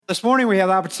This morning we have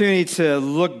the opportunity to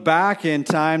look back in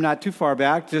time, not too far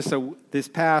back, just this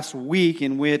past week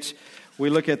in which we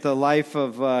look at the life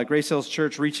of Grace Hills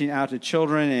Church reaching out to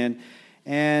children.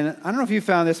 And I don't know if you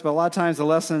found this, but a lot of times the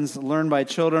lessons learned by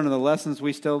children are the lessons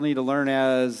we still need to learn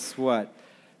as what?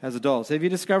 As adults. Have you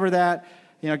discovered that?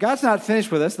 You know, God's not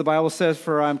finished with us. The Bible says,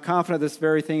 "For I'm confident this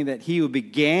very thing, that he who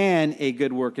began a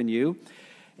good work in you."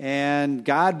 And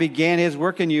God began his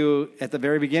work in you at the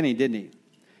very beginning, didn't he?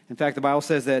 In fact, the Bible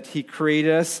says that he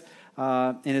created us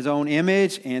in his own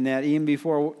image, and that even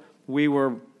before we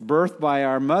were birthed by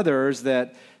our mothers,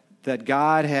 that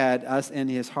God had us in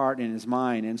his heart and his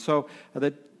mind. And so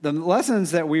the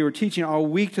lessons that we were teaching all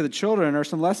week to the children are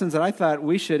some lessons that I thought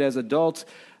we should, as adults,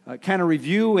 kind of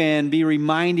review and be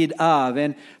reminded of.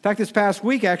 And in fact, this past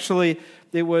week, actually,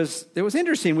 it was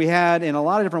interesting. We had, in a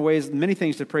lot of different ways, many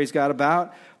things to praise God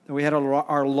about. We had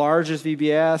our largest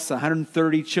VBS,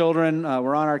 130 children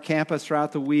were on our campus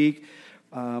throughout the week.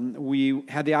 We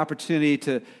had the opportunity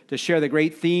to share the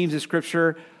great themes of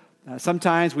Scripture.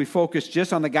 Sometimes we focused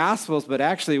just on the Gospels, but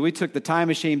actually we took the time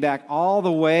machine back all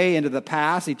the way into the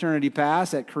past, eternity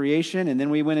past, at creation, and then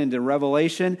we went into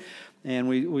Revelation, and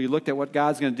we looked at what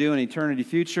God's going to do in eternity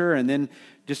future, and then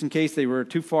just in case they were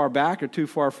too far back or too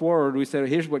far forward, we said,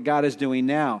 here's what God is doing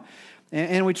now.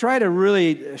 And we try to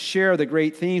really share the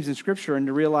great themes in Scripture and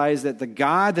to realize that the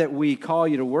God that we call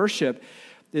you to worship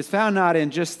is found not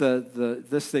in just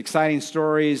the exciting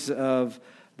stories of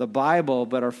the Bible,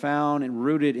 but are found and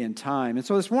rooted in time. And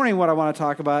so this morning what I want to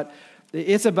talk about,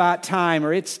 it's about time,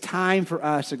 or it's time for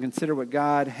us to consider what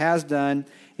God has done,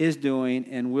 is doing,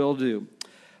 and will do.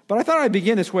 But I thought I'd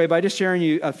begin this way by just sharing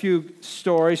you a few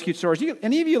stories, cute stories.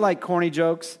 Any of you like corny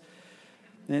jokes?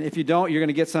 And if you don't, you're going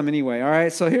to get some anyway. All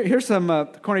right, so here's some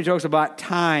corny jokes about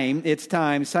time. It's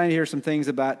time. It's time to hear some things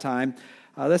about time.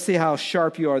 Let's see how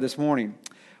sharp you are this morning.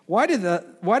 Why did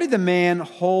the man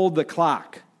hold the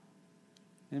clock?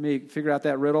 Let me figure out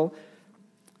that riddle.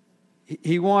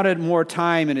 He wanted more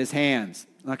time in his hands.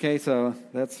 Okay, so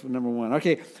that's number one.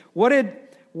 Okay,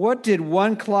 what did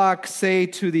one clock say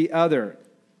to the other?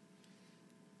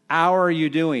 How are you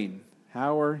doing?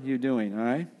 How are you doing? All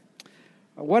right.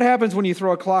 What happens when you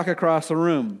throw a clock across the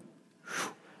room?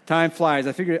 Time flies.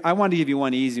 I figured I wanted to give you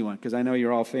one easy one because I know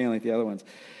you're all failing at the other ones.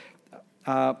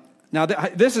 Now,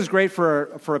 this is great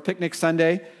for a picnic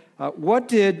Sunday. What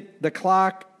did the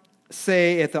clock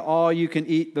say at the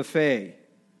all-you-can-eat buffet?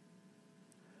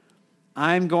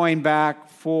 I'm going back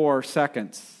 4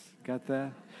 seconds. Got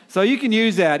that? So you can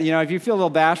use that. You know, if you feel a little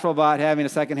bashful about having a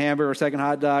second hamburger or a second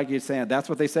hot dog, you're saying, that's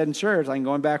what they said in church. I'm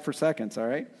going back for seconds, all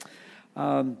right?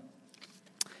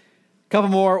 Couple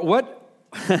more.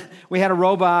 We had a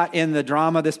robot in the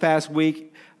drama this past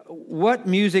week. What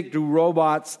music do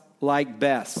robots like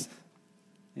best?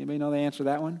 Anybody know the answer to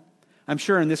that one? I'm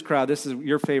sure in this crowd, this is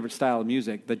your favorite style of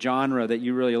music, the genre that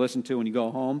you really listen to when you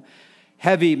go home.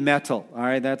 Heavy metal. All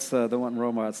right, that's the one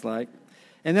robots like.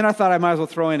 And then I thought I might as well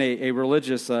throw in a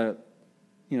religious,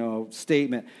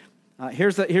 statement.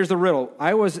 Here's the riddle.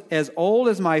 I was as old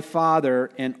as my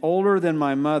father and older than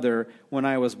my mother when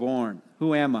I was born.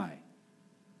 Who am I?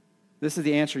 This is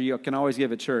the answer you can always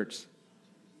give at church.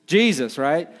 Jesus,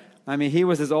 right? I mean, he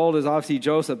was as old as obviously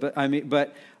Joseph, and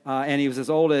he was as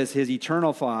old as his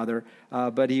eternal father,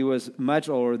 but he was much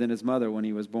older than his mother when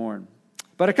he was born.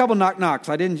 But a couple knock-knocks.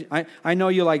 I know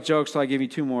you like jokes, so I give you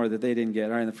two more that they didn't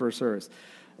get, all right, in the first service.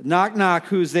 Knock-knock,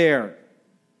 who's there?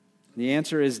 The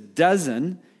answer is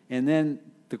dozen, and then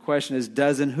the question is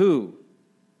dozen who?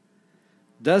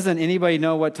 Doesn't anybody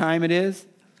know what time it is?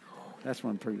 That's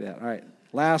one pretty bad. All right.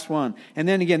 Last one. And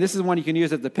then again, this is one you can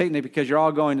use at the picnic because you're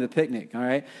all going to the picnic, all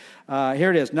right? Here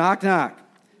it is. Knock, knock.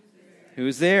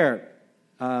 Who's there?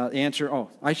 Answer.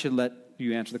 I should let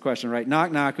you answer the question, right?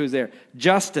 Knock, knock. Who's there?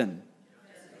 Justin.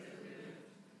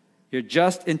 You're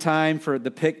just in time for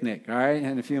the picnic, all right?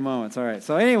 In a few moments, all right.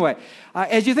 So anyway,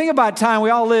 as you think about time, we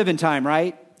all live in time,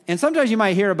 right? And sometimes you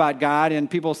might hear about God and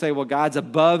people say, well, God's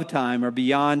above time or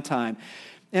beyond time.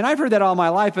 And I've heard that all my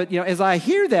life, but as I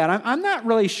hear that, I'm not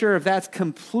really sure if that's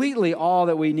completely all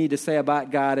that we need to say about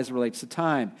God as it relates to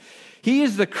time. He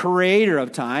is the creator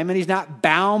of time, and he's not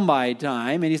bound by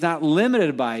time, and he's not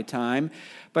limited by time.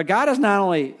 But God is not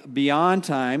only beyond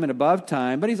time and above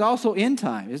time, but he's also in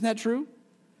time. Isn't that true?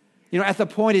 At the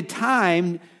appointed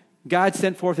time, God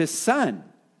sent forth his Son.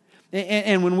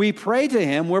 And when we pray to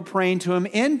him, we're praying to him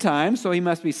in time, so he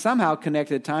must be somehow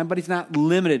connected to time, but he's not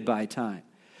limited by time.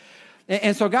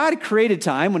 And so God created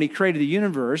time when he created the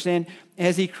universe, and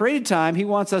as he created time, he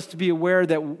wants us to be aware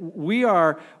that we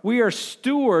are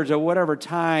stewards of whatever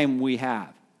time we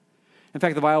have. In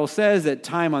fact, the Bible says that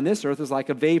time on this earth is like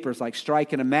a vapor. It's like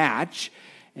striking a match,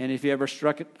 And if you ever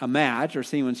struck a match or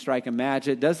seen one strike a match,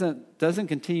 it doesn't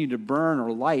continue to burn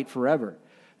or light forever.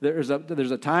 There's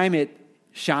a time it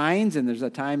shines, and there's a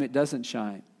time it doesn't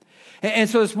shine. And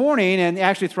so this morning, and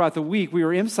actually throughout the week, we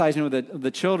were emphasizing with the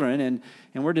children,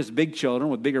 and we're just big children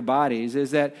with bigger bodies,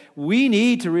 is that we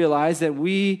need to realize that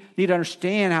we need to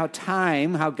understand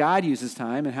how God uses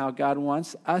time, and how God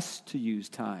wants us to use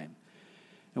time.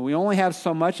 And we only have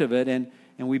so much of it, and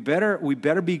we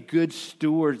better be good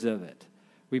stewards of it.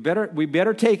 We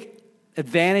better take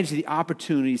advantage of the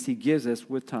opportunities He gives us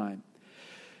with time.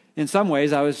 In some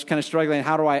ways, I was kind of struggling.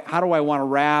 How do I want to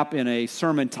wrap in a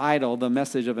sermon title the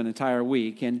message of an entire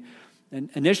week? And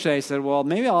initially, I said, well,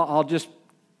 maybe I'll just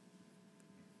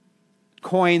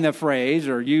coin the phrase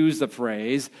or use the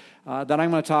phrase that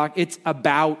I'm going to talk. It's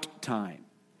about time.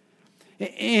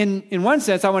 In one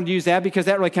sense, I wanted to use that because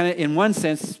that really kind of, in one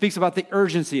sense, speaks about the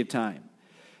urgency of time.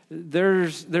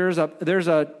 There's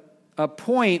a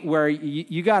point where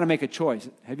you got to make a choice.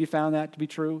 Have you found that to be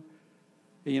true?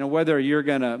 Whether you're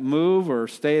going to move or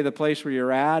stay the place where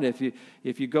you're at. If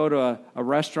you go to a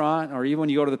restaurant, or even when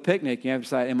you go to the picnic, you have to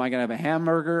decide, am I going to have a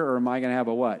hamburger or am I going to have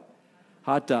a what?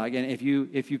 Hot dog. And if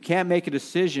you can't make a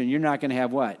decision, you're not going to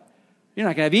have what? You're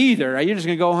not going to have either. Right? You're just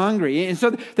going to go hungry. And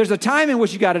so there's a time in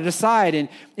which you got to decide. And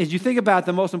as you think about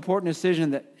the most important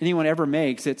decision that anyone ever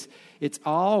makes, it's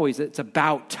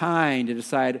about time to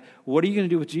decide, what are you going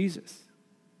to do with Jesus?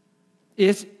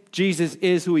 Jesus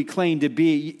is who He claimed to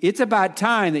be. It's about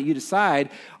time that you decide,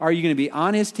 are you going to be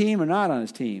on His team or not on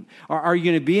His team? Or are you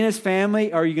going to be in His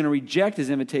family, or are you going to reject His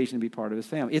invitation to be part of His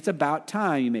family? It's about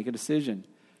time you make a decision.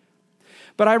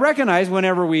 But I recognize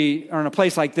whenever we are in a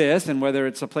place like this, and whether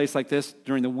it's a place like this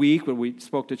during the week where we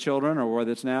spoke to children, or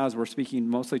whether it's now as we're speaking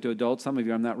mostly to adults. Some of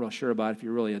you I'm not real sure about if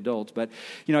you're really adults. But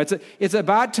it's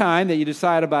about time that you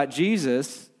decide about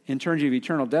Jesus in terms of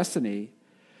eternal destiny.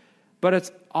 But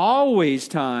it's always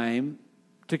time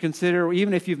to consider,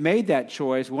 even if you've made that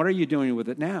choice, what are you doing with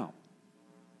it now?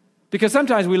 Because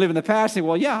sometimes we live in the past and say,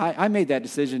 well, yeah, I made that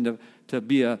decision to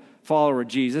be a follower of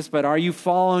Jesus, but are you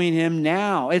following Him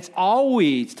now? It's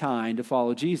always time to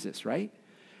follow Jesus, right?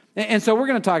 And so we're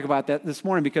going to talk about that this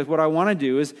morning, because what I want to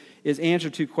do is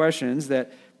answer two questions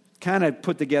that kind of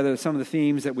put together some of the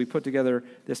themes that we put together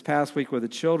this past week with the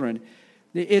children.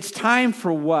 It's time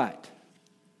for what?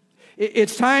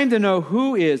 It's time to know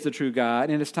who is the true God,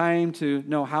 and it's time to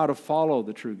know how to follow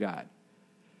the true God.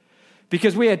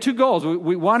 Because we had two goals.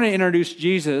 We want to introduce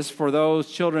Jesus for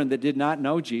those children that did not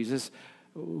know Jesus,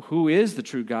 who is the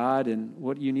true God, and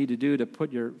what you need to do to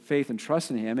put your faith and trust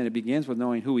in Him, and it begins with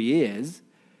knowing who He is.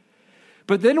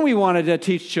 But then we wanted to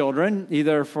teach children,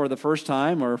 either for the first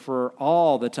time or for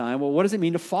all the time, well, what does it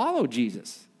mean to follow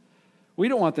Jesus? We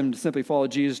don't want them to simply follow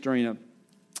Jesus during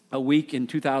a week in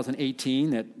 2018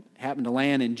 that happened to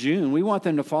land in June. We want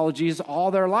them to follow Jesus all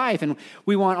their life, and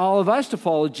we want all of us to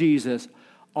follow Jesus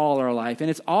all our life. And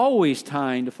it's always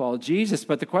time to follow Jesus,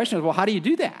 but the question is, well, how do you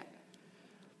do that?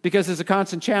 Because it's a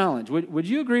constant challenge. Would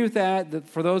you agree with that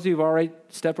for those of you who've already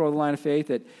stepped over the line of faith,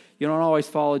 that you don't always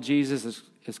follow Jesus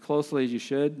as closely as you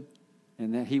should,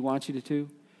 and that He wants you to?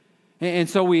 And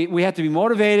so we have to be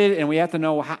motivated, and we have to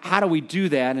know how do we do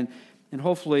that, and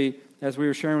hopefully, as we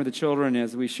were sharing with the children,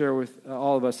 as we share with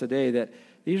all of us today, that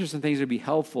these are some things that would be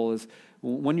helpful. Is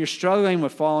when you're struggling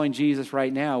with following Jesus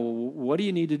right now, well, what do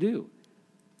you need to do?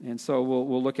 And so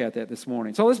we'll look at that this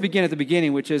morning. So let's begin at the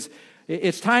beginning, which is,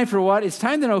 it's time for what? It's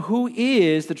time to know who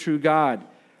is the true God.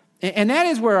 And that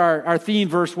is where our theme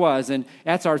verse was, and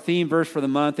that's our theme verse for the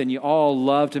month, and you all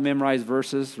love to memorize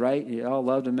verses, right? You all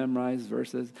love to memorize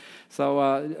verses. So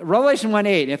Revelation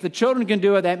 1:8, if the children can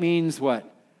do it, that means what?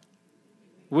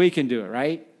 We can do it,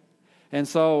 right? And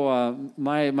so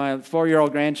my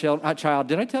 4-year-old child,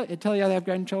 did I tell you I have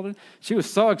grandchildren? She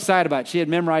was so excited about it. She had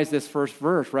memorized this first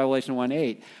verse, Revelation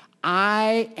 1:8.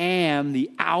 I am the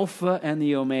Alpha and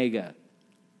the Omega.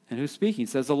 And who's speaking? It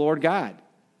says the Lord God,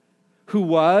 who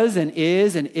was and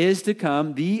is to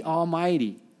come, the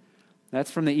Almighty.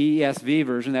 That's from the ESV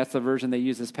version. That's the version they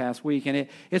used this past week. And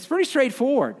it's pretty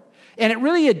straightforward. And it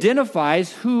really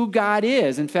identifies who God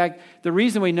is. In fact, the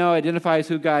reason we know it identifies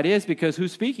who God is because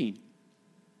who's speaking?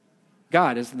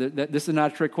 God. This is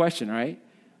not a trick question, right?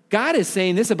 God is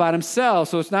saying this about Himself,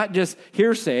 so it's not just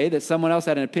hearsay that someone else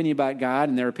had an opinion about God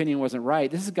and their opinion wasn't right.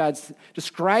 This is God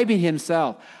describing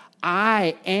Himself.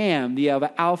 I am the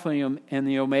Alpha and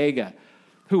the Omega,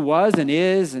 who was and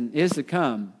is to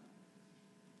come,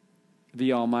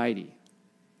 the Almighty.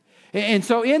 And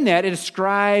so in that, it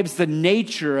describes the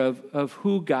nature of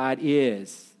who God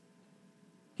is.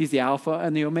 He's the Alpha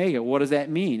and the Omega. What does that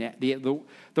mean?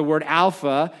 The word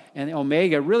Alpha and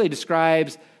Omega really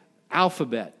describes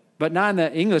alphabet, but not in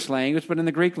the English language, but in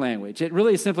the Greek language. It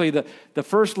really is simply the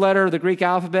first letter of the Greek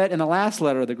alphabet and the last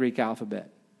letter of the Greek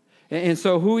alphabet. And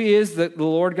so who is the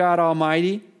Lord God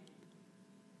Almighty?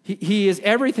 He is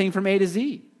everything from A to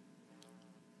Z.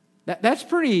 That's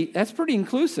pretty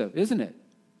inclusive, isn't it?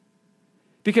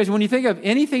 Because when you think of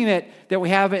anything that we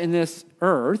have in this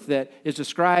earth that is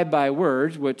described by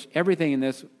words, which everything in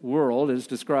this world is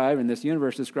described, in this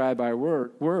universe is described by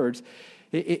words,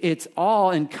 it's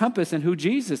all encompassed in who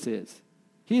Jesus is.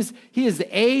 He is the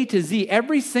A to Z.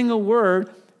 Every single word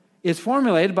is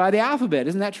formulated by the alphabet.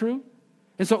 Isn't that true?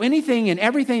 And so anything and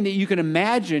everything that you can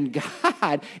imagine,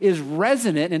 God is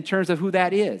resonant in terms of who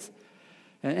that is.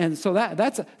 And so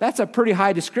that's a pretty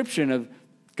high description of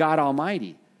God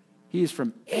Almighty. He is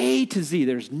from A to Z.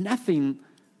 There's nothing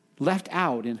left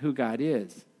out in who God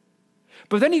is.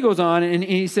 But then he goes on and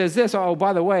he says this, oh,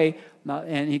 by the way,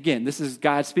 and again, this is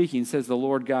God speaking, says the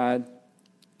Lord God.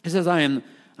 He says, I'm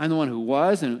the one who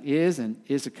was and is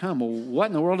to come. Well, what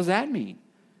in the world does that mean?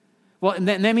 Well, and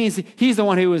that means he's the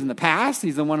one who was in the past,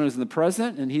 he's the one who was in the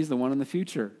present, and he's the one in the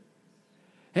future.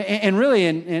 And really,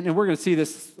 and we're going to see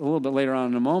this a little bit later on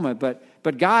in a moment,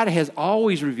 but God has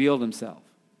always revealed himself.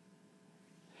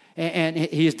 And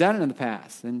he's done it in the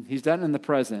past, and he's done it in the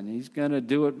present. He's going to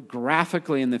do it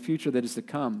graphically in the future that is to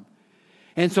come.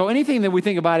 And so anything that we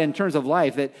think about in terms of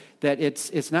life, that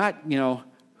it's not,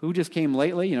 who just came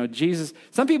lately? Jesus.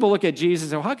 Some people look at Jesus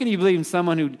and say, well, how can you believe in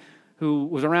someone who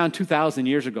was around 2,000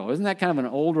 years ago? Isn't that kind of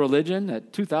an old religion?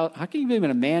 How can you believe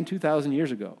in a man 2,000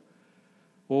 years ago?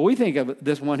 Well, we think of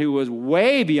this one who was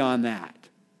way beyond that.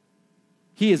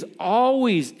 He has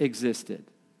always existed,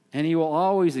 and he will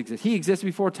always exist. He existed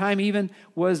before time even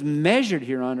was measured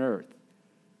here on earth,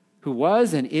 who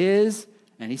was and is,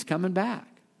 and he's coming back.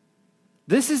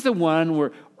 This is the one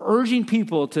we're urging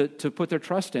people to put their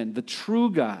trust in, the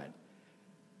true God.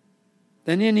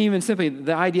 And then even simply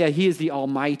the idea he is the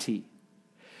Almighty.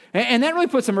 And that really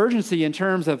puts some urgency in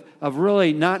terms of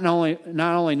really not only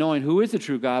knowing who is the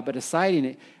true God, but deciding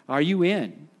it, are you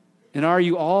in? And are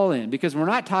you all in? Because we're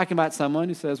not talking about someone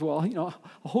who says, well,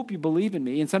 I hope you believe in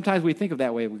me. And sometimes we think of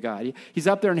that way with God. He's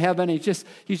up there in heaven, and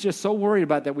he's just so worried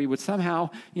about that we would somehow,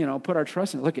 put our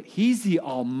trust in it. Look, he's the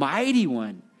Almighty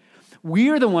one.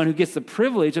 We are the one who gets the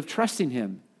privilege of trusting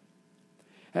him.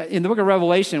 In the book of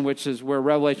Revelation, which is where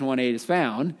Revelation 1:8 is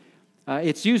found,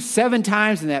 it's used 7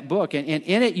 times in that book. And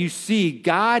in it, you see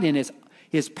God in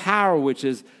his power, which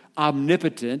is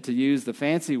omnipotent, to use the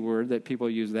fancy word that people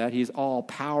use that. He's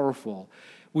all-powerful.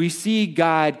 We see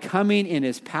God coming in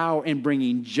his power and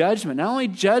bringing judgment. Not only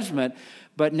judgment,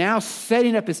 but now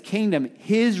setting up his kingdom,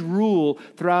 his rule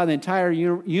throughout the entire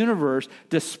universe,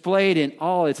 displayed in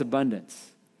all its abundance.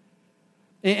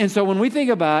 And so when we think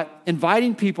about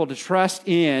inviting people to trust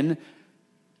in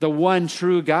the one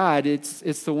true God,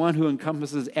 it's the one who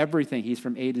encompasses everything. He's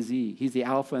from A to Z. He's the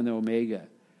Alpha and the Omega.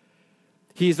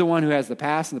 He's the one who has the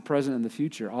past and the present and the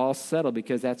future all settled,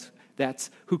 because that's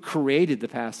who created the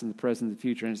past and the present and the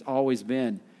future, and it's always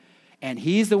been. And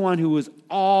he's the one who is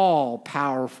all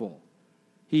powerful.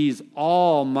 He's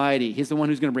almighty. He's the one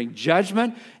who's going to bring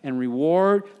judgment and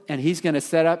reward, and he's going to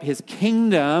set up his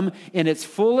kingdom in its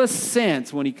fullest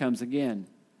sense when he comes again.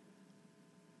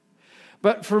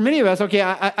 But for many of us, okay,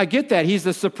 I get that. He's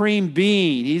the supreme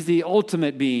being. He's the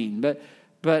ultimate being.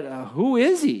 But who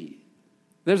is he?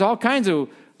 There's all kinds of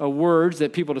words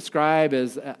that people describe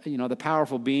as, the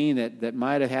powerful being that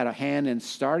might have had a hand in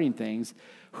starting things.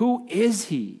 Who is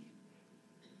he?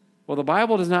 Well, the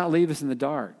Bible does not leave us in the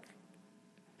dark.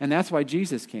 And that's why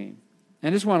Jesus came.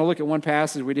 And I just want to look at one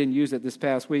passage. We didn't use it this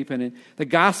past week. And in the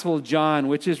Gospel of John,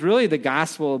 which is really the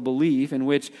gospel of belief, in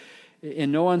which,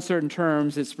 in no uncertain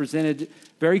terms, it's presented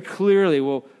very clearly.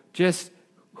 Well, just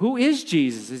who is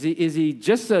Jesus? Is he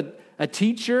just a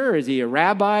teacher? Is he a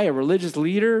rabbi, a religious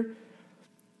leader?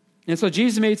 And so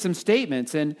Jesus made some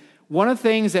statements. And one of the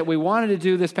things that we wanted to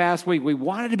do this past week, we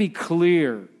wanted to be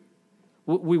clear.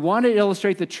 We wanted to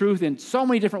illustrate the truth in so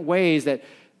many different ways that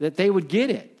they would get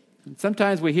it. And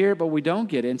sometimes we hear it, but we don't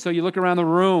get it. And so you look around the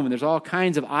room, and there's all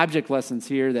kinds of object lessons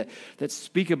here that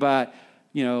speak about,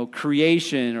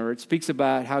 creation, or it speaks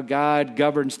about how God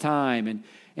governs time.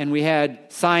 And we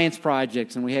had science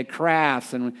projects, and we had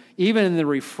crafts, and even in the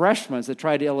refreshments that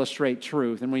tried to illustrate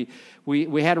truth. And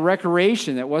we had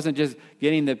recreation that wasn't just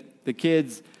getting the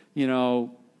kids,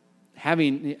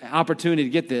 having the opportunity to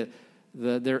get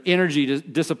their energy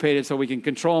dissipated so we can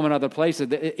control them in other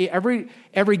places.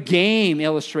 Every game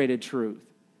illustrated truth.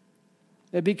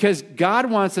 Because God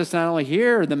wants us not only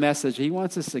hear the message, he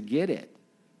wants us to get it.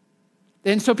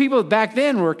 And so people back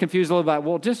then were confused a little about,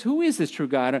 well, just who is this true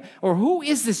God? Or who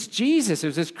is this Jesus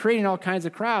who's just creating all kinds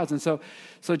of crowds? And so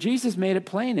Jesus made it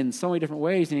plain in so many different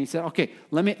ways. And he said, okay,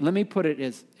 let me put it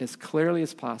as clearly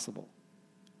as possible.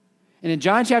 And in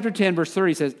John chapter 10, verse 30,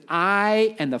 he says,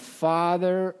 I and the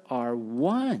Father are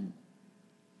one.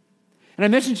 And I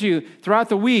mentioned to you throughout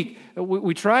the week,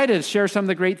 we try to share some of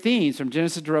the great themes from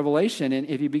Genesis to Revelation. And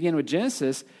if you begin with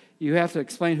Genesis, you have to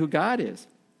explain who God is.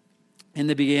 In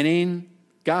the beginning,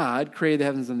 God created the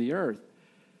heavens and the earth.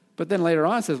 But then later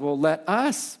on it says, well, let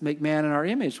us make man in our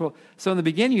image. Well, so in the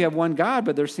beginning you have one God,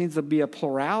 but there seems to be a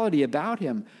plurality about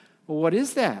him. Well, what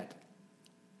is that?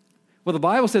 Well, the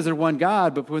Bible says there's one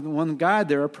God, but with one God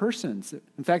there are persons.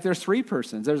 In fact, there's three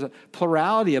persons. There's a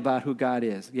plurality about who God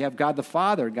is. You have God the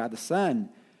Father, God the Son,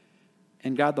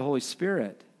 and God the Holy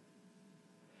Spirit.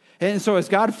 And so as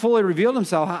God fully revealed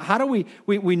himself, how do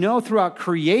we know throughout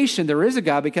creation there is a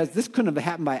God? Because this couldn't have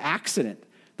happened by accident.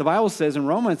 The Bible says in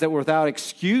Romans that we're without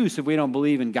excuse if we don't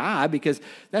believe in God, because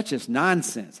that's just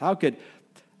nonsense. How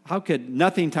could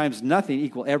nothing times nothing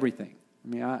equal everything? I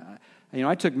mean,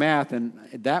 I took math, and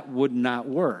that would not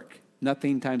work.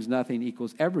 Nothing times nothing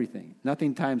equals everything.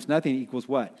 Nothing times nothing equals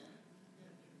what?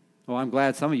 Well, I'm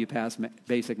glad some of you passed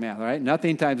basic math, all right?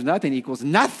 Nothing times nothing equals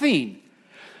nothing.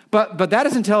 But that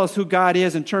doesn't tell us who God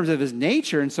is in terms of his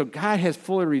nature. And so God has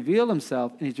fully revealed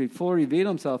himself, and he's fully revealed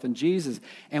himself in Jesus.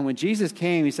 And when Jesus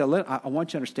came, he said, look, I want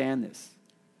you to understand this.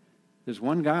 There's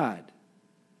one God.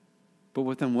 But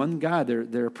within one God,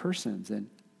 there are persons. And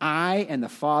I and the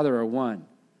Father are one.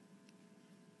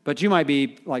 But you might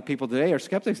be like people today are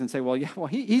skeptics and say, well,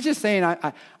 he's just saying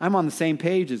I'm on the same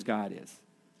page as God is,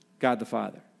 God the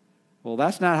Father. Well,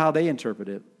 that's not how they interpret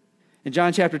it. In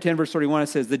John chapter 10, verse 31, it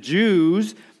says, the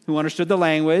Jews who understood the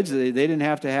language, they didn't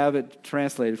have to have it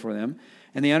translated for them,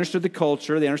 and they understood the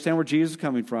culture, they understand where Jesus is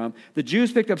coming from. The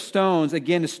Jews picked up stones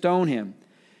again to stone him.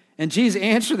 And Jesus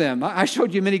answered them, I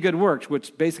showed you many good works,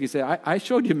 which basically said, I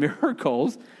showed you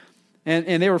miracles,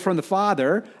 and they were from the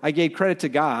Father. I gave credit to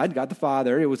God the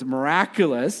Father. It was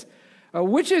miraculous.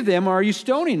 Which of them are you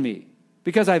stoning me?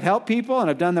 Because I've helped people and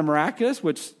I've done the miraculous,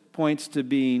 which points to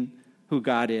being who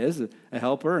God is, a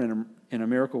helper and a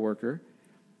miracle worker.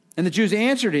 And the Jews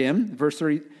answered him, verse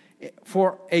 30,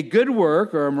 for a good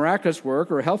work or a miraculous work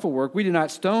or a helpful work, we do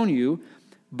not stone you,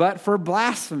 but for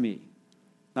blasphemy.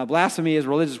 Now, blasphemy is a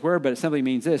religious word, but it simply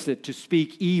means this, that to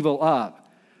speak evil of.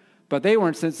 But they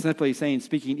weren't simply saying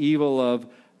speaking evil of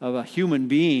a human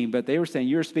being, but they were saying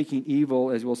you're speaking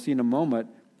evil, as we'll see in a moment,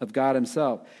 of God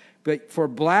himself. But for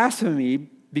blasphemy,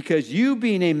 because you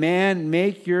being a man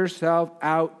make yourself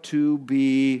out to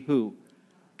be who?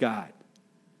 God.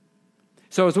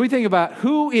 So as we think about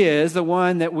who is the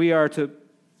one that we are to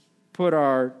put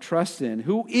our trust in,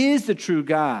 who is the true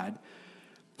God,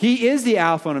 he is the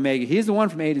Alpha and Omega. He is the one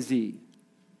from A to Z.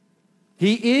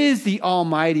 He is the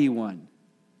Almighty One.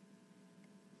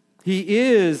 He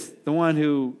is the one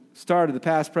who started the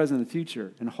past, present, and the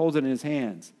future and holds it in his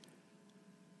hands.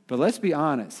 But let's be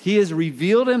honest. He has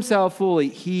revealed himself fully.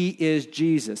 He is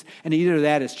Jesus. And either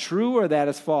that is true or that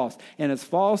is false. And if it's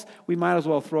false, we might as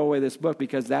well throw away this book,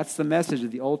 because that's the message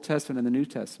of the Old Testament and the New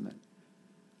Testament.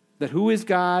 That who is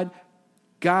God?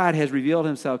 God has revealed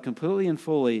himself completely and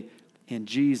fully in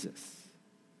Jesus.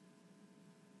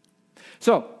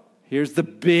 So, here's the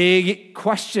big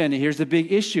question. Here's the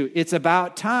big issue. It's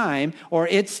about time, or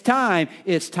it's time.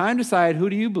 It's time to decide, who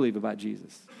do you believe about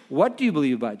Jesus? What do you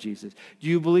believe about Jesus? Do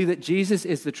you believe that Jesus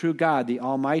is the true God, the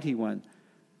Almighty One,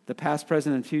 the past,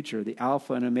 present, and future, the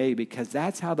Alpha and Omega? Because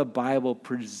that's how the Bible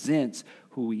presents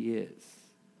who he is.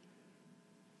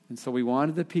 And so we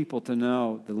wanted the people to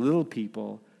know, the little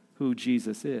people, who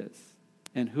Jesus is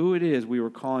and who it is we were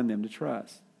calling them to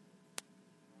trust.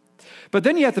 But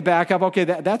then you have to back up, okay,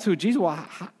 that's who Jesus, well,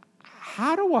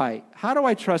 how do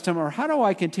I trust him, or how do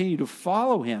I continue to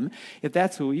follow him if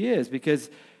that's who he is? Because,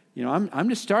 you know, I'm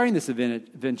just starting this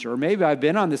adventure, or maybe I've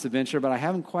been on this adventure, but I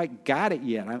haven't quite got it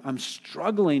yet. I'm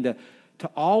struggling to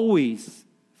always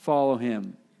follow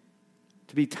him,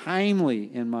 to be timely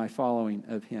in my following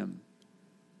of him.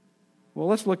 Well,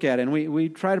 let's look at it, and we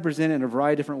try to present it in a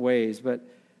variety of different ways, but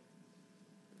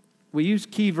we use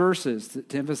key verses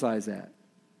to emphasize that.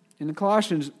 In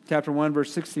Colossians chapter 1,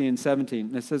 verse 16 and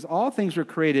 17, it says, all things were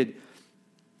created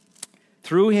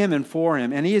through him and for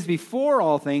him, and he is before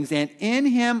all things, and in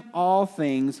him all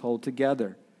things hold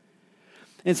together.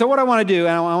 And so what I want to do,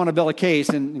 and I want to build a case,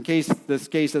 and in case this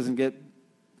case doesn't get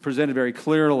presented very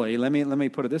clearly, let me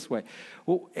put it this way.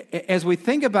 Well, as we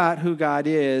think about who God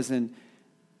is and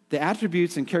the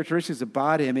attributes and characteristics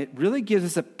about him, it really gives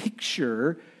us a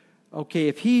picture, okay,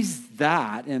 if he's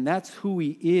that, and that's who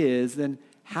he is, then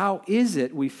how is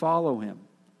it we follow him?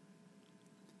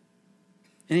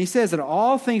 And he says that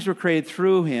all things were created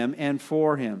through him and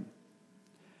for him.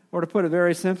 Or to put it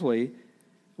very simply,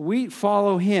 we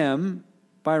follow him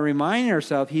by reminding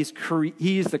ourselves he's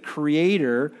the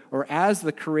creator, or as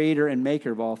the creator and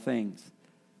maker of all things.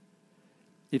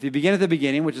 If you begin at the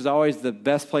beginning, which is always the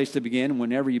best place to begin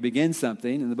whenever you begin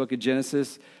something, in the book of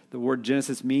Genesis, the word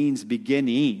Genesis means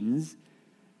beginnings.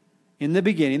 In the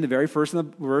beginning, the very first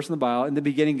verse in the Bible, in the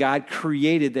beginning God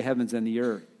created the heavens and the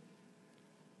earth.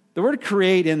 The word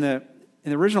create in the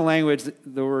original language,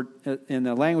 the word in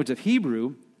the language of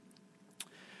Hebrew,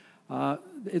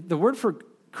 the word for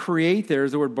create there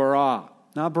is the word bara.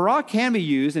 Now, bara can be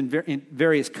used in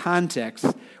various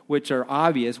contexts, which are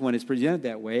obvious when it's presented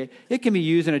that way. It can be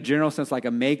used in a general sense like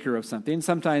a maker of something.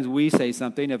 Sometimes we say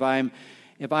something, if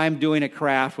I'm doing a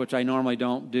craft, which I normally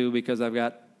don't do because I've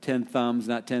got 10 thumbs,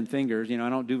 not 10 fingers. I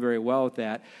don't do very well with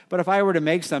that. But if I were to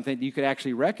make something you could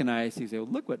actually recognize, you say, well,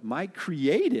 look what Mike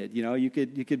created. You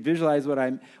could visualize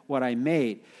what I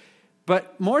made.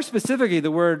 But more specifically,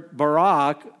 the word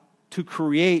bara, to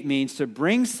create, means to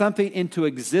bring something into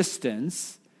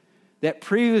existence that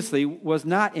previously was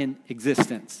not in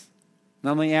existence.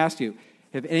 Now, let me ask you,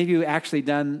 have any of you actually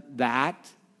done that?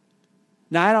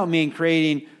 Now, I don't mean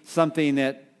creating something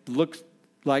that looks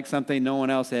like something no one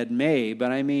else had made,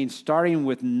 but I mean starting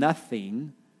with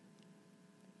nothing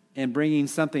and bringing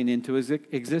something into his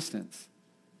existence.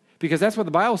 Because that's what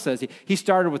the Bible says. He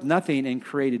started with nothing and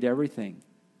created everything.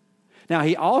 Now,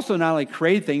 he also not only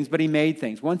created things, but he made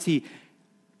things. Once he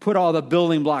put all the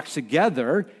building blocks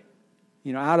together,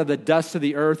 out of the dust of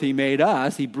the earth he made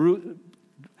us. He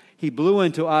blew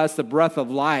into us the breath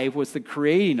of life, was the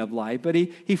creating of life, but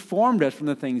he formed us from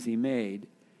the things he made.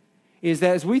 Is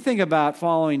that as we think about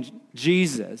following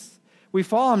Jesus, we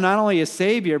follow him not only as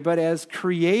Savior, but as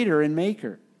Creator and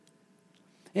Maker.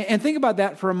 And think about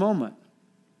that for a moment.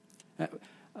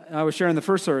 I was sharing the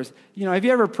first service. Have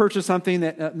you ever purchased something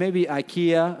that maybe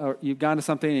IKEA, or you've gone to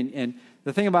something, and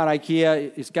the thing about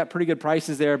IKEA, it's got pretty good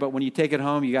prices there, but when you take it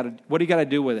home, what do you got to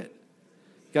do with it?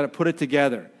 You got to put it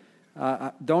together.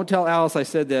 Don't tell Alice I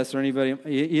said this, or anybody,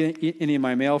 any of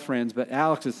my male friends, but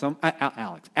Alice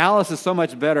is so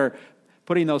much better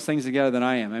putting those things together than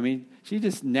I am. I mean, she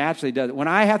just naturally does it. When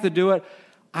I have to do it,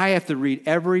 I have to read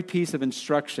every piece of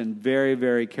instruction very,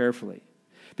 very carefully.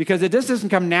 Because it just doesn't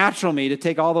come natural to me to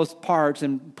take all those parts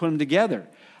and put them together.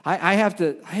 I have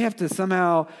to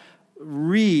somehow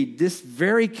read this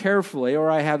very carefully,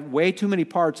 or I have way too many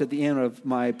parts at the end of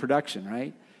my production,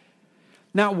 right?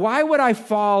 Now, why would I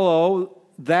follow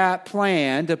that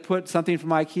plan to put something from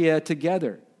IKEA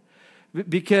together?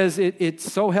 Because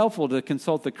it's so helpful to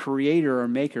consult the creator or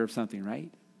maker of something,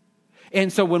 right?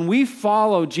 And so when we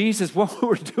follow Jesus, what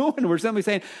we're doing, we're simply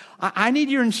saying, I need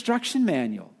your instruction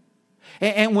manual.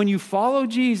 And when you follow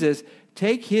Jesus,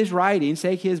 take his writings,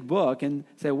 take his book, and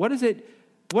say, what is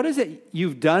it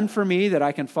you've done for me that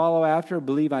I can follow after,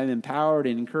 believe I'm empowered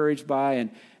and encouraged by, and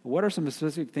what are some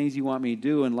specific things you want me to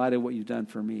do in light of what you've done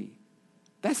for me?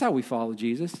 That's how we follow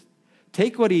Jesus.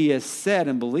 Take what he has said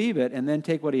and believe it, and then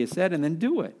take what he has said and then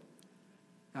do it.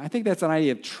 I think that's an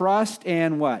idea of trust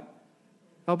and what?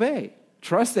 Obey.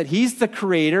 Trust that he's the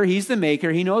creator, he's the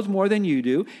maker, he knows more than you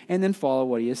do, and then follow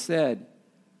what he has said.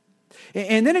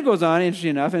 And then it goes on,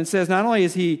 interesting enough, and it says not only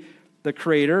is he the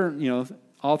creator,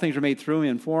 all things are made through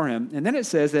him and for him, and then it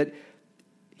says that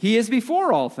he is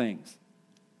before all things.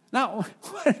 Now,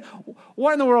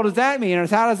 what in the world does that mean, and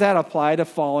how does that apply to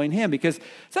following him? Because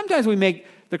sometimes we make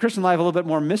the Christian life a little bit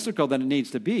more mystical than it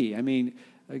needs to be. I mean,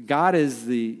 God is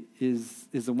the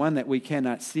one that we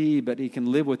cannot see, but he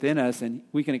can live within us, and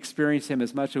we can experience him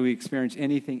as much as we experience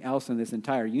anything else in this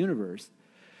entire universe.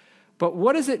 But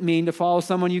what does it mean to follow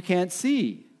someone you can't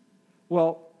see?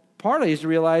 Well, partly is to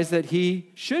realize that he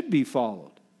should be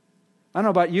followed. I don't know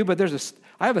about you, but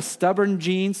I have a stubborn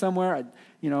gene somewhere.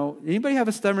 Anybody have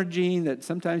a stubborn gene that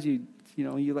sometimes you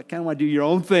kind of want to do your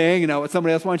own thing, what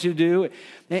somebody else wants you to do?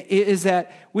 Is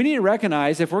that we need to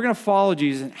recognize if we're going to follow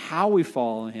Jesus, and how we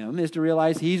follow him is to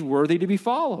realize he's worthy to be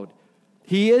followed.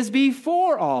 He is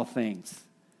before all things.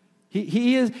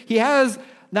 He has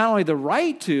not only the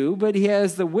right to, but he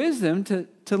has the wisdom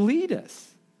to lead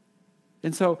us.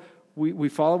 And so we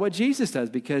follow what Jesus does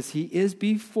because he is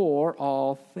before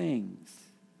all things.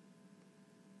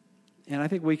 And I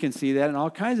think we can see that in all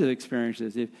kinds of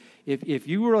experiences. If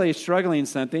you really are struggling in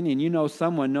something and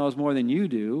someone knows more than you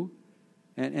do,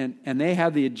 and they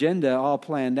have the agenda all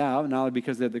planned out, not only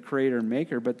because they're the creator and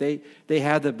maker, but they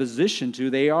have the position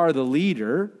they are the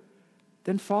leader,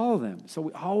 then follow them. So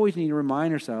we always need to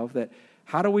remind ourselves that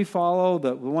how do we follow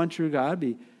the one true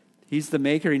God? He's the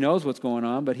maker. He knows what's going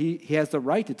on, but he has the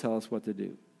right to tell us what to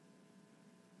do.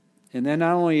 And then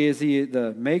not only is he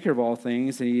the maker of all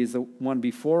things, and he is the one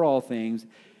before all things,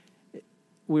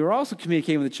 we were also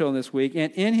communicating with the children this week,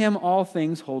 and in him all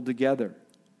things hold together.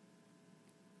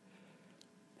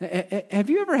 Have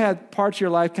you ever had parts of your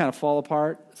life kind of fall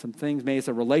apart? Some things, maybe it's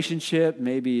a relationship,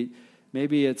 maybe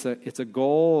it's a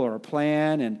goal or a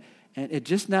plan, and it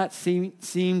just not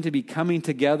seem to be coming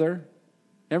together.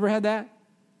 Ever had that?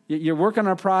 You're working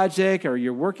on a project, or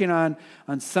you're working on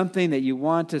something that you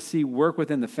want to see work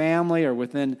within the family or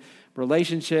within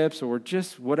relationships, or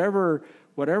just whatever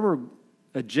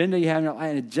agenda you have in your life,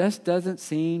 and it just doesn't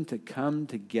seem to come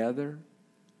together.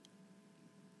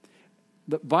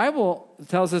 The Bible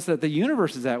tells us that the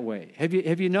universe is that way. Have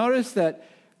you noticed that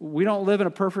we don't live in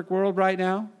a perfect world right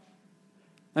now?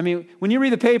 I mean, when you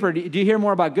read the paper, do you hear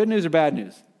more about good news or bad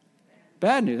news?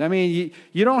 Bad news. I mean,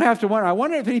 you don't have to wonder. I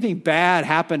wonder if anything bad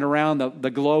happened around the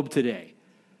globe today.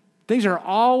 Things are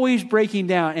always breaking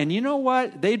down. And you know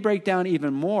what? They'd break down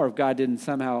even more if God didn't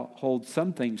somehow hold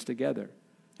some things together.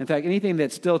 In fact, anything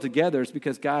that's still together is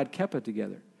because God kept it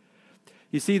together.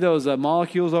 You see those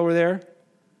molecules over there?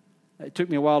 It took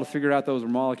me a while to figure out those were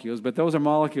molecules, but those are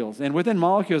molecules. And within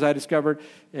molecules, I discovered,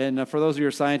 and for those of you who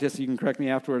are scientists, you can correct me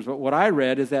afterwards, but what I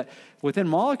read is that within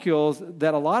molecules,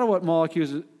 that a lot of what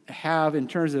molecules have in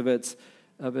terms of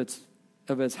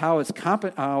how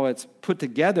it's put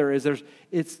together is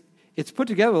it's put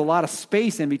together with a lot of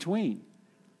space in between.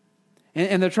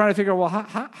 And they're trying to figure out,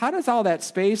 well, how does all that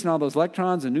space and all those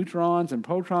electrons and neutrons and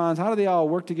protons, how do they all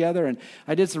work together? And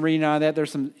I did some reading on that.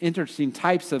 There's some interesting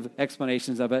types of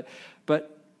explanations of it.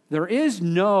 But there is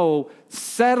no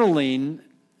settling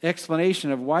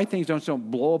explanation of why things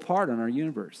don't blow apart in our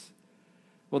universe.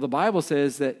 Well, the Bible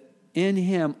says that in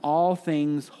him all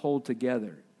things hold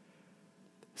together.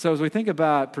 So as we think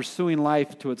about pursuing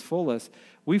life to its fullest,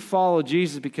 we follow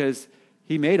Jesus because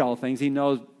he made all things. He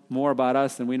knows more about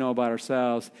us than we know about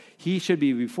ourselves. He should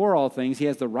be before all things. He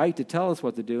has the right to tell us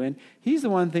what to do, and he's the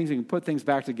one who can put things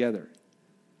back together.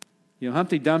 You know,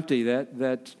 Humpty Dumpty,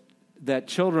 that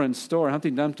children's story,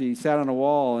 Humpty Dumpty sat on a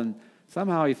wall, and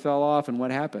somehow he fell off, and what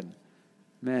happened?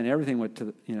 Man, everything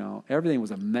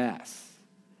was a mess.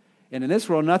 And in this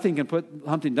world, nothing can put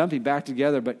Humpty Dumpty back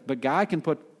together, but God can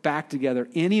put back together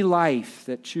any life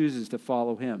that chooses to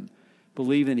follow him,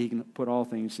 believing he can put all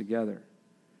things together.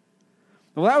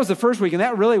 Well, that was the first week, and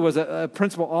that really was a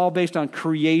principle all based on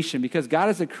creation. Because God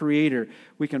is a creator,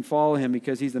 we can follow him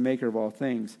because he's the maker of all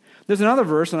things. There's another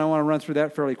verse, and I want to run through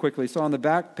that fairly quickly. So on the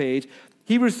back page,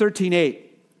 Hebrews 13:8.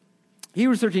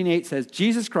 Hebrews 13:8 says,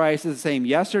 Jesus Christ is the same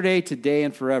yesterday, today,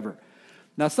 and forever.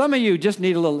 Now, some of you just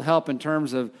need a little help in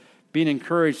terms of being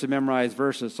encouraged to memorize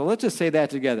verses. So let's just say that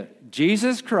together.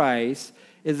 Jesus Christ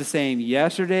is the same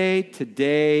yesterday,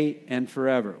 today, and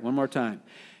forever. One more time.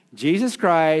 Jesus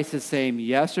Christ is the same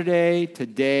yesterday,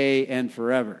 today, and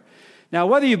forever. Now,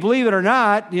 whether you believe it or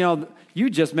not, you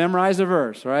just memorize a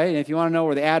verse, right? And if you want to know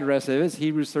where the address is,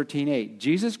 Hebrews 13:8.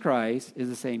 Jesus Christ is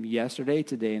the same yesterday,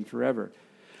 today, and forever.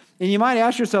 And you might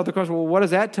ask yourself the question, well, what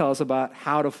does that tell us about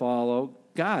how to follow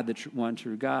God, the one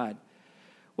true God?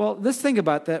 Well, let's think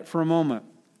about that for a moment.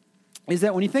 Is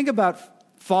that when you think about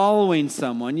following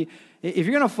someone, if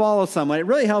you're going to follow someone, it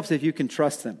really helps if you can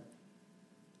trust them.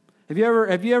 Have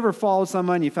you ever followed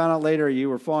someone and you found out later you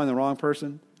were following the wrong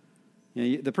person?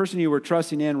 The person you were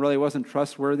trusting in really wasn't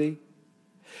trustworthy.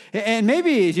 And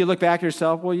maybe as you look back at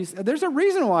yourself, well, there's a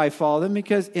reason why I followed them,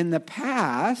 because in the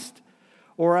past,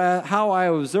 or how I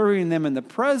was observing them in the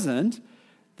present,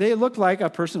 they looked like a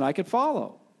person I could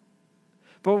follow.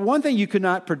 But one thing you could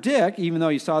not predict, even though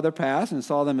you saw their past and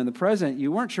saw them in the present, you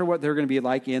weren't sure what they were going to be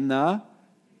like in the...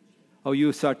 Oh, you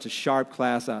were such a sharp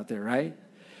class out there, right?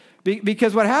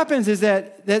 Because what happens is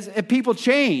that people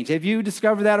change. Have you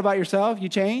discovered that about yourself? You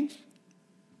change?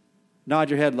 Nod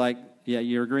your head like, yeah,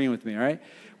 you're agreeing with me, all right?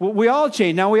 Well, we all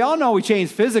change. Now, we all know we change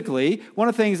physically. One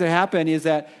of the things that happened is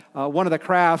that one of the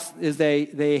crafts is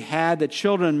they had the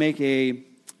children make a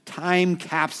time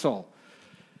capsule.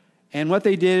 And what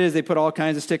they did is they put all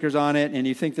kinds of stickers on it, and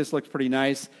you think this looks pretty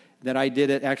nice, that I did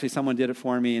it. Actually, someone did it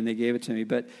for me, and they gave it to me.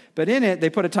 But in it,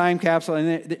 they put a time capsule,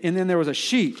 and then there was a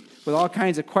sheet with all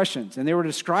kinds of questions. And they were to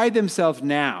describe themselves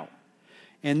now.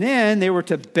 And then they were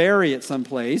to bury it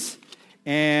someplace.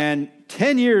 And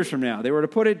 10 years from now, they were to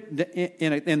put it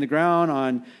in the ground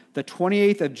on the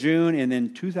 28th of June, and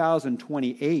then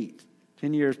 2028.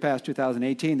 10 years past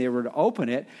 2018, they were to open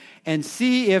it and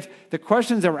see if the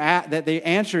questions that they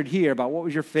answered here about what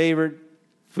was your favorite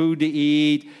food to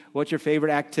eat, what's your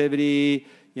favorite activity,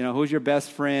 who's your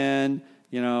best friend,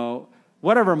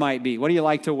 whatever it might be. What do you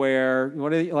like to wear? What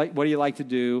do you like to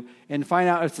do? And find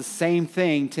out it's the same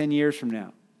thing 10 years from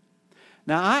now.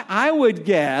 Now, I would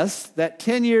guess that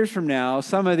 10 years from now,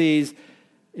 some of these,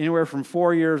 anywhere from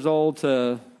 4 years old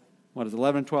to,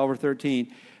 11, 12, or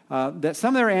 13, that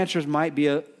some of their answers might be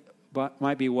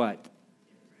what?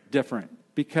 Different.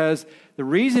 Because the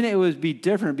reason it would be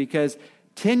different, because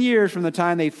 10 years from the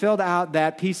time they filled out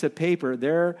that piece of paper,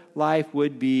 their life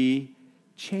would be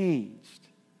changed.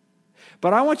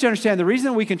 But I want you to understand, the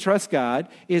reason we can trust God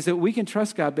is that we can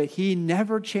trust God, but He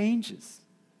never changes.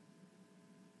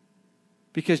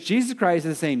 Because Jesus Christ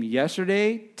is the same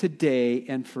yesterday, today,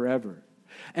 and forever.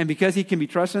 And because He can be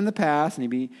trusted in the past,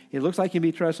 and it looks like He can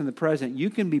be trusted in the present, you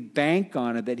can be bank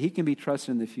on it that He can be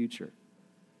trusted in the future.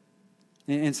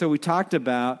 And so we talked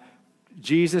about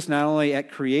Jesus not only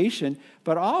at creation,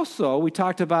 but also we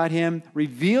talked about Him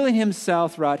revealing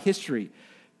Himself throughout history.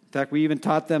 In fact, we even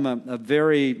taught them a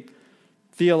very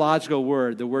theological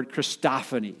word, the word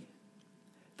Christophany.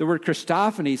 The word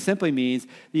Christophany simply means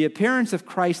the appearance of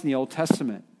Christ in the Old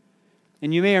Testament.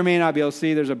 And you may or may not be able to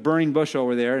see, there's a burning bush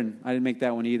over there, and I didn't make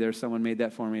that one either. Someone made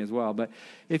that for me as well. But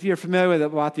if you're familiar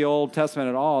about the Old Testament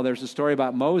at all, there's a story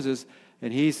about Moses,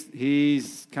 and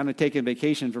he's kind of taking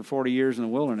vacation for 40 years in the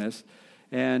wilderness,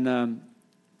 and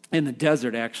in the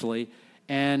desert, actually.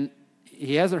 And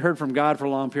he hasn't heard from God for a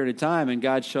long period of time, and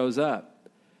God shows up.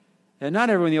 And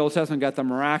not everyone in the Old Testament got the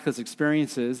miraculous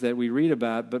experiences that we read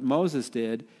about, but Moses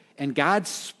did. And God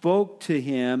spoke to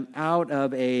him out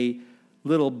of a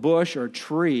little bush or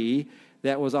tree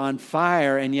that was on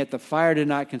fire, and yet the fire did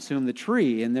not consume the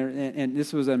tree. And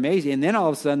this was amazing. And then all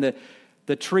of a sudden,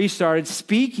 the tree started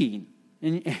speaking.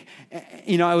 And,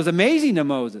 it was amazing to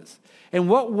Moses. And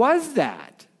what was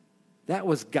that? That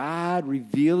was God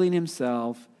revealing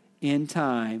Himself in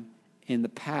time, in the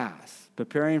past,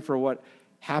 preparing for what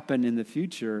happened in the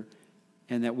future,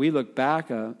 and that we look back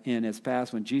in as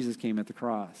past when Jesus came at the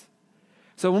cross.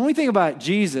 So when we think about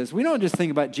Jesus, we don't just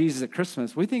think about Jesus at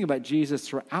Christmas. We think about Jesus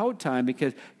throughout time,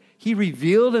 because He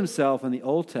revealed Himself in the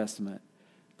Old Testament,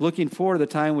 looking forward to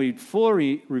the time when He'd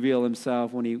fully reveal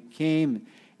Himself when He came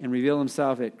and revealed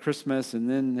Himself at Christmas, and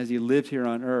then as He lived here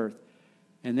on earth,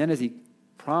 and then as He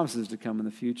promises to come in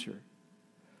the future.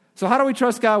 So how do we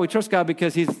trust God? We trust God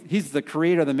because He's the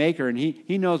creator, the maker, and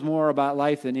He knows more about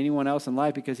life than anyone else in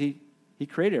life, because He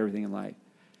created everything in life.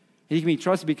 And He can be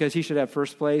trusted because He should have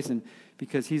first place, and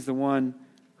because He's the one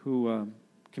who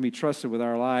can be trusted with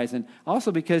our lives. And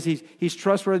also because He's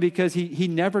trustworthy because He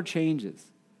never changes.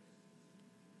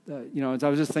 As I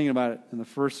was just thinking about it in the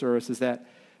first service, is that,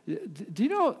 do you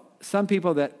know some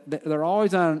people that they're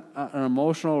always on an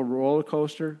emotional roller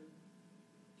coaster?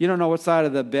 You don't know what side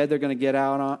of the bed they're going to get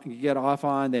off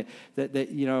on. Are they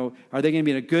going to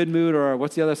be in a good mood, or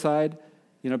what's the other side?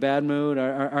 Bad mood.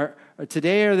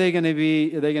 Today are they going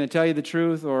to tell you the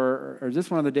truth, or is this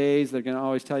one of the days they're going to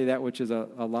always tell you that which is a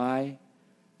lie?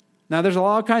 Now, there's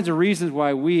all kinds of reasons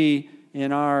why we,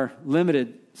 in our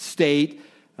limited state,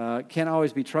 can't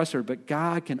always be trusted, but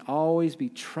God can always be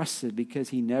trusted because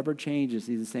He never changes.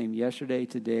 He's the same yesterday,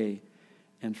 today,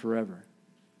 and forever.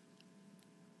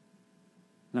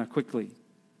 Now, quickly,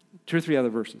 2 or 3 other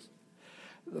verses.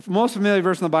 The most familiar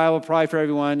verse in the Bible, probably for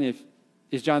everyone,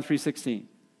 is John 3:16.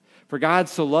 For God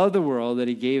so loved the world that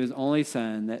He gave His only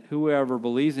Son, that whoever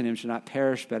believes in Him should not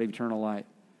perish but have eternal life.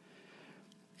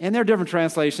 And there are different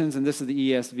translations, and this is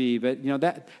the ESV, but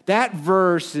that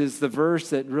verse is the verse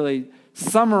that really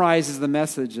summarizes the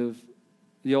message of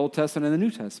the Old Testament and the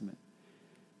New Testament.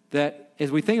 That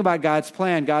as we think about God's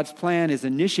plan is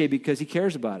initiated because He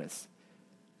cares about us.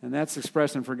 And that's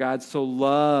expressed in for God so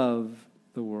loved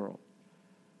the world.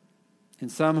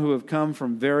 And some who have come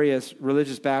from various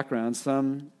religious backgrounds,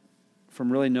 some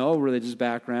from really no religious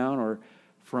background or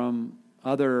from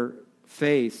other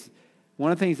faiths,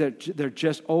 one of the things that they're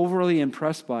just overly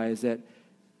impressed by is that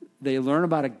they learn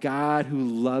about a God who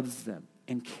loves them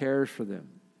and cares for them.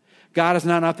 God is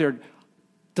not out there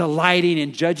delighting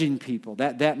in judging people.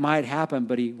 That might happen,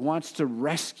 but He wants to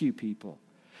rescue people.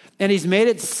 And He's made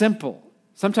it simple.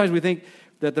 Sometimes we think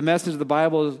that the message of the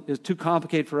Bible is too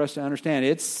complicated for us to understand.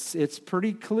 It's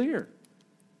pretty clear.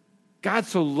 God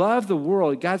so loved the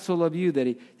world, God so loved you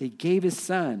that He gave His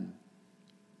Son.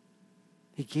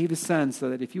 He gave His Son so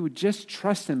that if you would just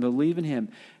trust Him, believe in Him,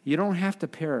 you don't have to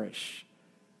perish,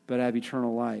 but have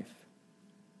eternal life.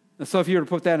 And so if you were to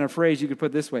put that in a phrase, you could put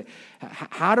it this way.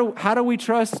 How do we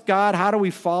trust God? How do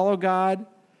we follow God?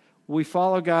 We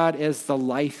follow God as the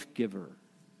life giver.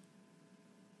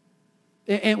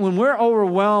 And when we're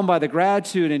overwhelmed by the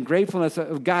gratitude and gratefulness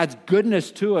of God's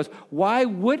goodness to us, why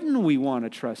wouldn't we want to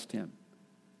trust Him?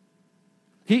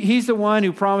 He's the one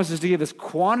who promises to give us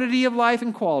quantity of life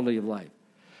and quality of life.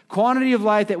 Quantity of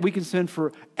life that we can spend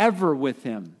forever with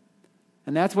him.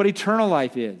 And that's what eternal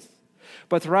life is.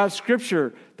 But throughout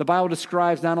Scripture, the Bible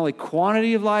describes not only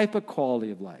quantity of life, but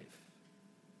quality of life.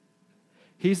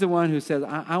 He's the one who says,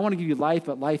 I want to give you life,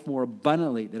 but life more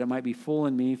abundantly, that it might be full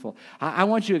and meaningful. I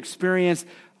want you to experience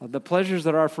the pleasures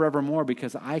that are forevermore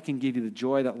because I can give you the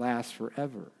joy that lasts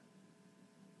forever.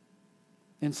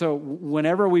 And so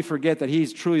whenever we forget that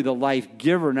he's truly the life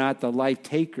giver, not the life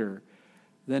taker,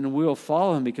 then we'll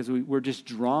follow him because we're just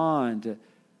drawn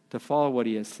to follow what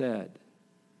he has said.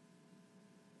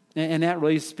 And that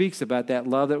really speaks about that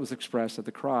love that was expressed at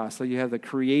the cross. So you have the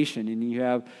creation, and you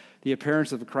have the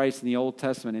appearance of Christ in the Old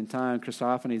Testament in time,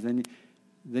 Christophanies,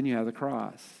 then you have the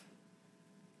cross.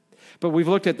 But we've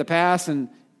looked at the past, and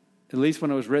at least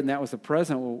when it was written, that was the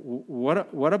present. Well,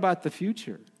 what about the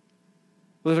future?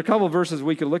 Well, there's a couple of verses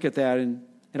we could look at that, and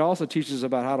it also teaches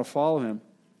about how to follow him.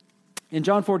 In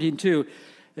John 14:2,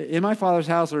 in my Father's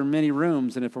house are many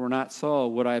rooms, and if it were not so,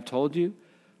 would I have told you?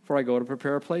 For I go to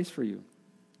prepare a place for you.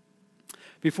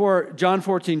 Before John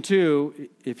 14:2,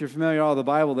 if you're familiar with all the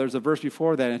Bible, there's a verse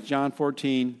before that. It's John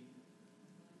 14.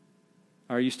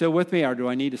 Are you still with me, or do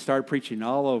I need to start preaching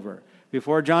all over?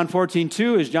 Before John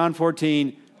 14:2 is John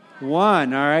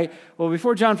 14:1. All right. Well,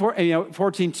 before John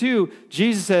 14:2,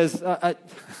 Jesus says,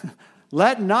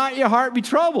 "Let not your heart be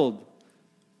troubled.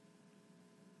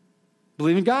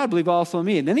 Believe in God, believe also in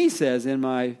me." And then he says, "In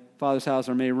my Father's house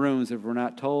are many rooms. If we're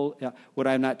not told, would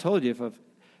I have not told you?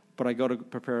 But I go to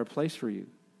prepare a place for you."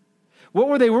 What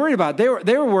were they worried about? They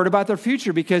were worried about their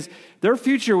future because their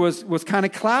future was kind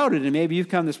of clouded. And maybe you've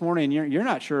come this morning and you're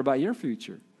not sure about your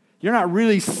future. You're not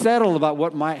really settled about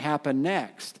what might happen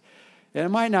next. And it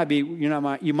might not be,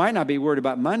 you might not be worried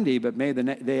about Monday, but maybe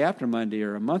the day after Monday,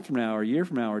 or a month from now, or a year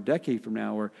from now, or a decade from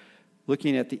now, or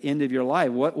looking at the end of your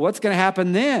life. What's going to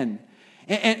happen then?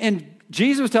 And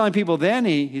Jesus was telling people then,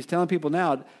 he's telling people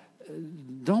now,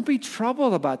 don't be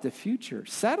troubled about the future.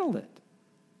 Settle it.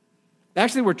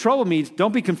 Actually, where trouble means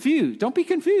don't be confused. Don't be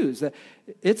confused.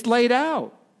 It's laid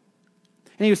out.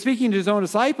 And he was speaking to his own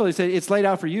disciples. He said, it's laid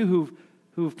out for you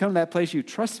who've come to that place, you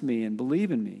trust me and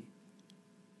believe in me.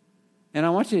 And I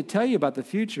want you to tell you about the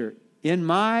future. In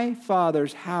my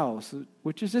Father's house,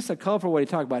 which is just a colorful way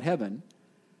to talk about heaven,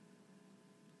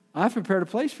 I've prepared a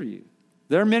place for you.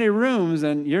 There are many rooms,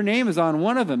 and your name is on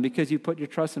one of them because you put your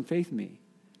trust and faith in me.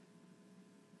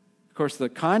 Of course, the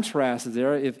contrast is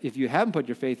there. If you haven't put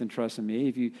your faith and trust in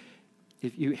me,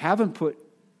 if you haven't put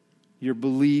your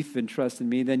belief and trust in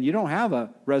me, then you don't have a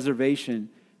reservation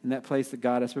in that place that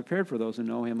God has prepared for those who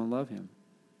know him and love him.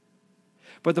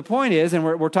 But the point is, and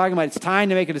we're talking about it's time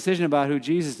to make a decision about who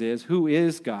Jesus is, who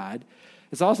is God.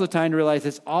 It's also time to realize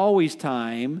it's always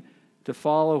time to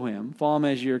follow him. Follow him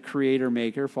as your creator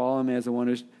maker. Follow him as the one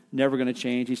who's never going to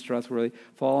change. He's trustworthy.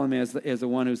 Follow him as the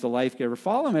one who's the life giver.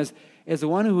 Follow him as the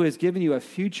one who has given you a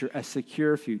future, a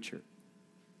secure future.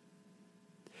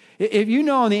 If you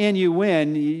know in the end you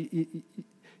win,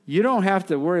 you don't have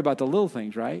to worry about the little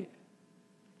things, right?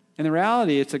 In the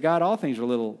reality, it's to God all things are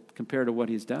little compared to what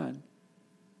he's done.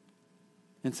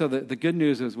 And so the good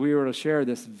news is we were to share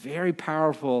this very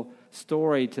powerful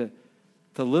story to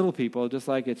little people, just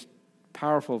like it's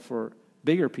powerful for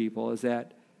bigger people, is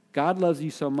that God loves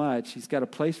you so much, he's got a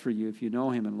place for you if you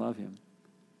know him and love him.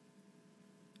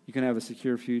 You can have a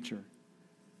secure future. And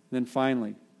then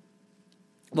finally,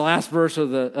 the last verse of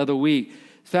the week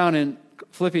is found in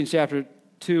Philippians chapter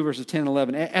 2, verses 10 and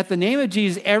 11. At the name of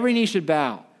Jesus, every knee should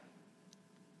bow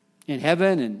in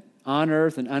heaven and on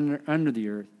earth and under the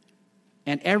earth,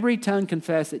 and every tongue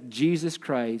confess that Jesus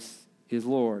Christ is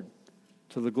Lord,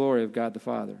 to the glory of God the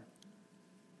Father.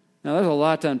 Now, there's a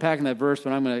lot to unpack in that verse,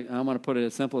 but I'm going to put it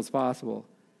as simple as possible.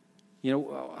 You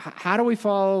know, how do we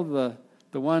follow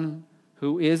the one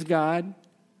who is God?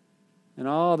 And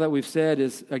all that we've said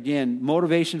is, again,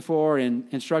 motivation for and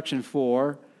instruction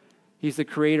for. He's the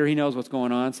creator. He knows what's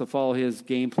going on, so follow his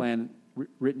game plan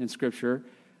written in Scripture.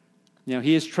 You know,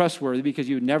 he is trustworthy because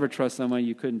you would never trust someone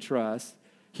you couldn't trust.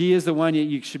 He is the one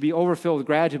you should be overfilled with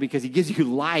gratitude because he gives you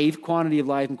life, quantity of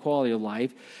life and quality of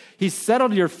life. He's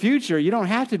settled your future. You don't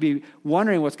have to be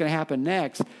wondering what's going to happen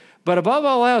next. But above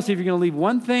all else, if you're going to leave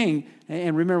one thing,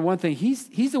 and remember one thing, he's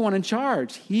the one in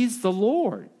charge. He's the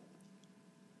Lord.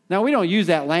 Now, we don't use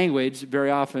that language very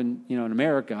often, in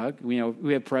America. We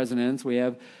have presidents, we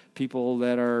have people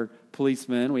that are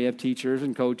policemen, we have teachers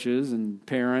and coaches and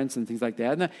parents and things like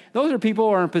that. And those are people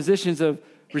who are in positions of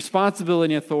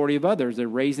responsibility and authority of others. They're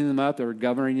raising them up, they're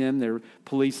governing them, they're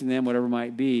policing them, whatever it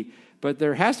might be. But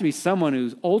there has to be someone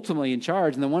who's ultimately in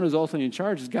charge, and the one who's ultimately in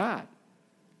charge is God.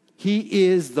 He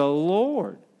is the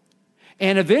Lord.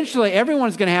 And eventually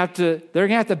everyone's going to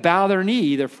have to bow their knee,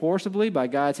 either forcibly by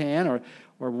God's hand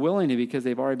or willingly because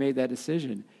they've already made that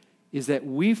decision. Is that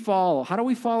we follow. How do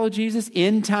we follow Jesus?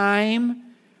 In time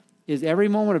is every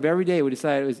moment of every day we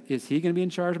decide, is he going to be in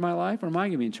charge of my life or am I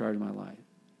going to be in charge of my life?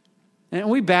 And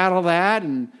we battle that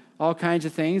and all kinds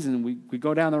of things, and we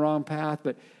go down the wrong path.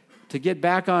 But to get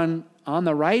back on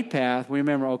the right path, we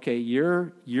remember, okay,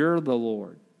 you're the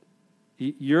Lord.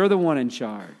 You're the one in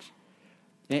charge.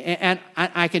 And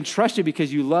I can trust you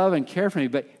because you love and care for me,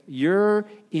 but you're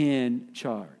in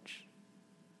charge.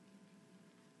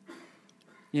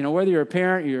 You know, whether you're a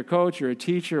parent, you're a coach, you're a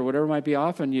teacher, or whatever it might be,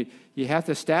 often you have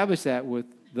to establish that with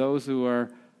those who are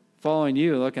following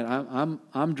you. Look,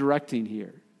 I'm directing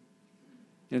here.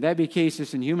 You know, that'd be the case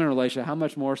just in human relationships. How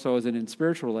much more so is it in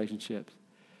spiritual relationships?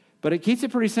 But it keeps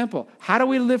it pretty simple. How do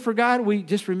we live for God? We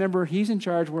just remember he's in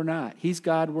charge, we're not. He's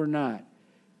God, we're not.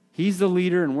 He's the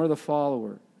leader and we're the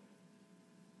follower.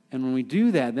 And when we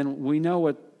do that, then we know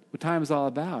what time is all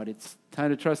about. It's time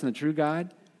to trust in the true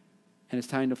God, and it's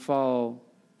time to follow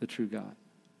the true God.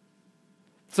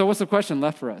 So what's the question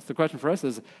left for us? The question for us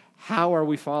is, how are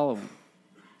we following?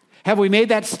 Have we made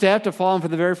that step to follow him for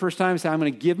the very first time and say, I'm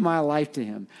going to give my life to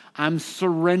him. I'm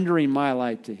surrendering my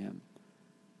life to him.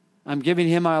 I'm giving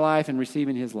him my life and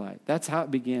receiving his life. That's how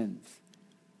it begins.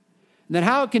 And then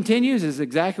how it continues is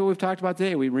exactly what we've talked about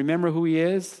today. We remember who he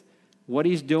is, what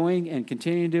he's doing, and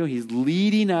continuing to do. He's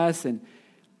leading us, and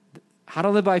how to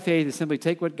live by faith is simply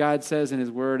take what God says in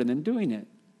his word and then doing it.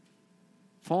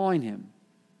 Following him,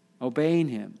 obeying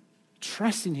him,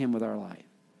 trusting him with our life.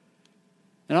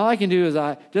 And all I can do is,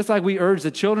 just like we urge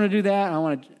the children to do that, I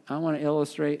want to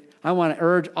illustrate, I want to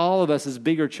urge all of us as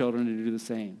bigger children to do the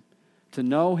same. To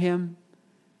know him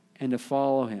and to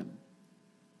follow him.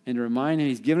 And to remind him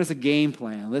he's given us a game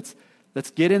plan. Let's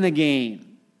get in the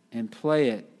game and play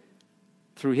it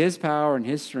through his power and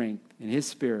his strength and his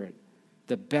spirit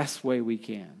the best way we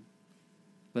can.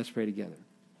 Let's pray together.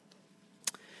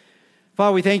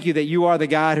 Father, we thank you that you are the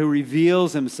God who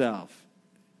reveals himself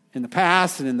in the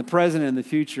past and in the present and in the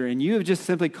future. And you have just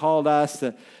simply called us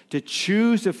to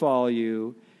choose to follow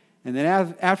you. And then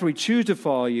after we choose to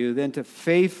follow you, then to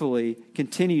faithfully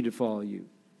continue to follow you.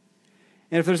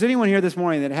 And if there's anyone here this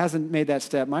morning that hasn't made that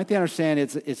step, might they understand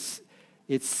it's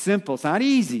simple. It's not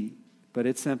easy, but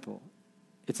it's simple.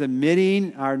 It's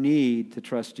admitting our need to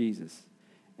trust Jesus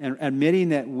and admitting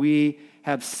that we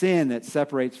have sin that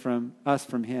separates us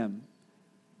from him.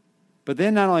 But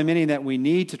then not only admitting that we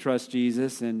need to trust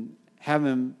Jesus and have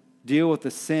him deal with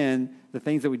the sin, the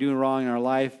things that we do wrong in our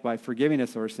life by forgiving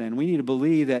us our sin, we need to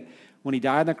believe that when he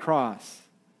died on the cross,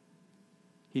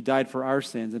 he died for our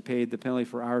sins and paid the penalty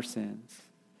for our sins.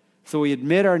 So we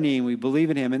admit our need, we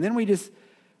believe in him, and then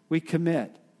we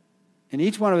commit. And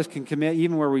each one of us can commit,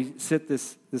 even where we sit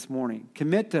this morning.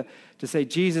 Commit to say,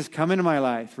 Jesus, come into my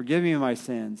life. Forgive me of my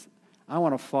sins. I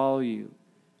want to follow you.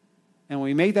 And when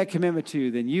we make that commitment to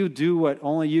you, then you do what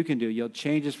only you can do. You'll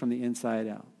change us from the inside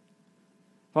out.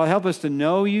 Father, help us to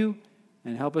know you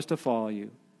and help us to follow you.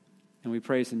 And we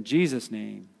pray this in Jesus'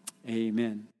 name.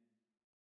 Amen.